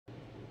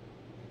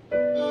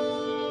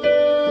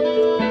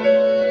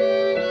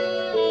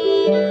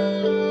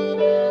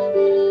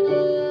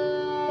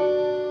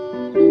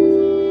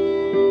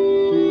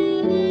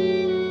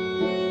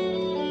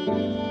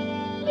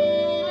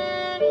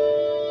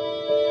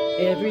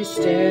Every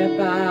step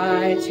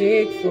I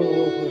take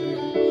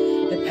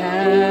forward, the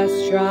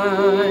past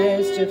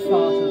tries to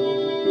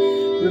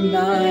follow,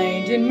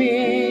 reminding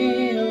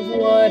me of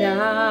what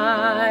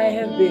I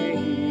have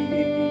been.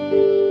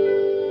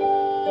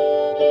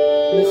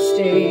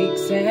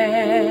 Mistakes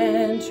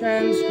and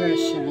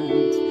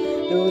transgressions,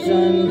 those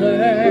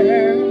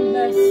unlearned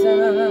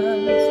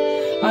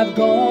lessons I've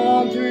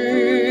gone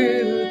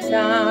through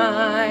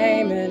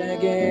time and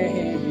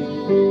again.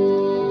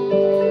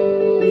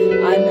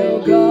 I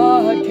know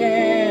God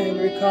can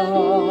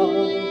recall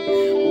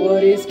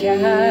what is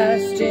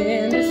cast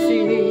in the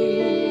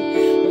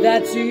sea.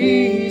 That's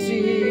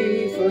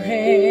easy for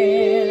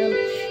Him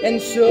and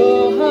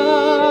so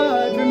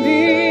hard for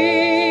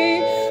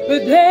me.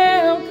 But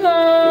there'll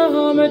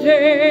come a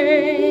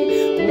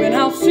day when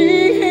I'll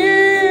see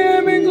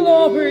Him in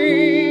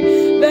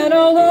glory, that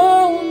I'll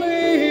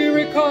only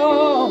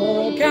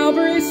recall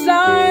Calvary's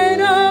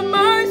side of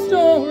my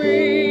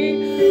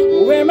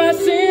story, where my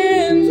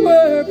sins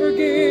were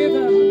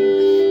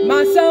forgiven,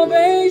 my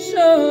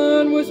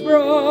salvation was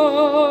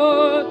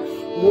brought.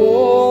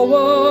 Oh,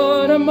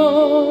 what a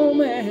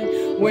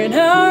moment when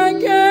I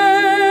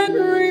can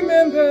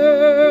remember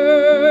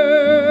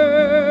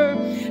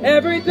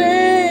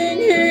everything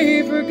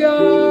He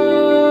forgot.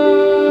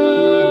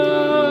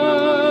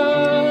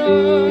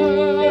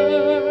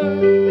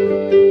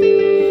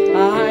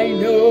 I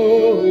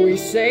know He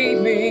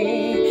saved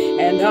me,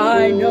 and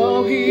I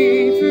know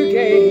He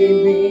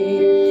forgave me.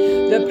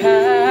 The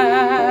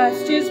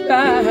past is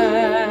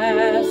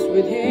past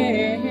with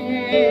Him.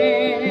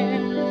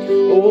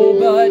 Oh,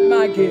 but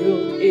my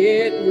guilt,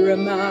 it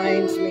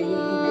reminds me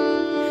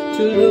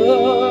to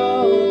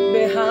look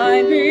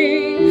behind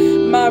me.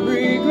 My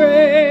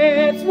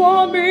regrets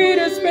want me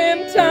to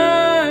spend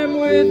time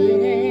with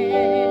Him.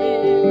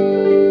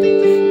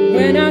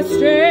 When I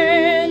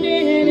stand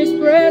in His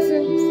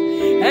presence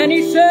and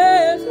He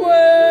says,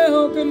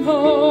 welcome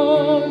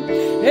home,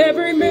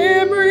 every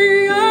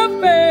memory of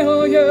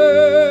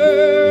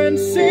failure and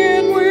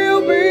sin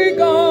will be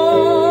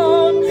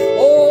gone.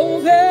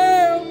 Oh,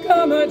 there'll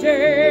come a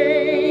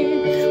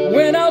day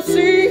when I'll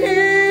see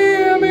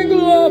Him in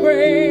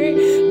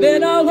glory,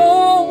 then I'll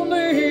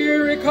only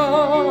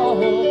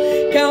recall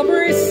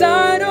Calvary's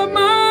side of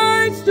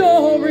my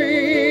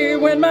story,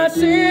 when my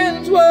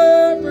sins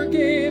were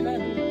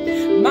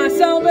forgiven, my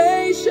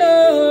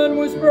salvation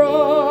was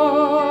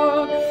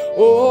brought.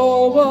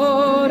 Oh,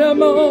 what a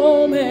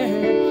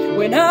moment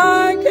when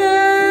I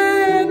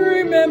can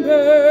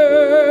remember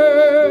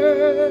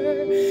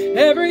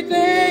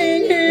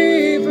everything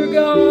He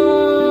forgot.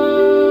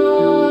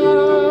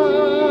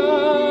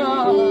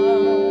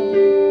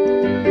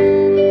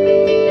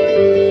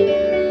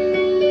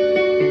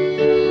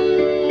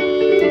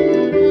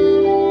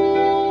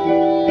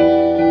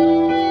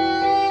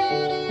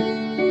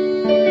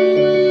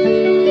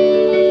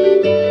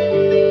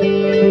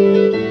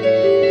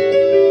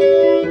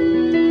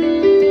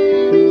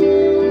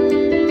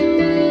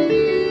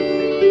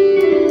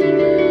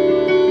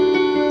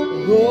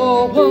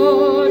 Oh,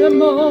 what a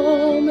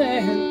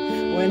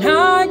moment when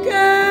I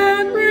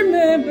can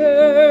remember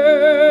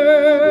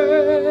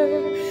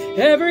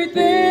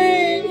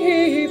everything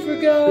He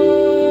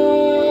forgot.